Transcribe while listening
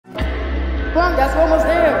Come on, guys, we're almost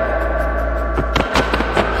there.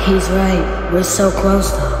 He's right. We're so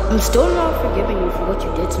close, though. I'm still not forgiving you for what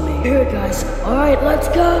you did to me. Here, guys. All right, let's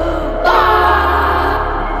go. Ah!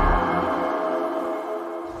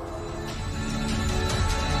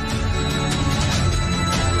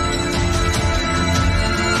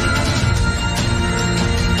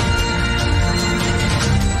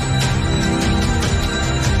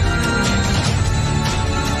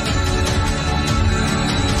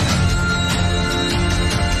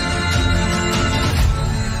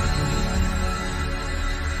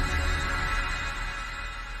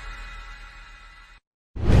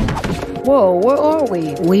 Whoa, where are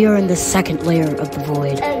we? We are in the second layer of the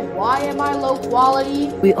void. And why am I low quality?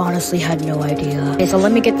 We honestly had no idea. Okay, so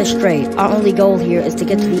let me get this straight. Our only goal here is to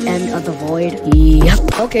get to the end of the void.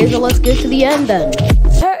 Yep. Okay, so let's get to the end then.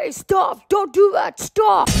 Hey, stop! Don't do that!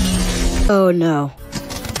 Stop! Oh no.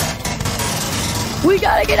 We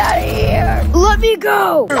gotta get out of here! Let me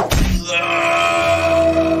go!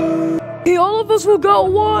 Okay, all of us will go.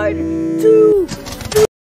 1, 2...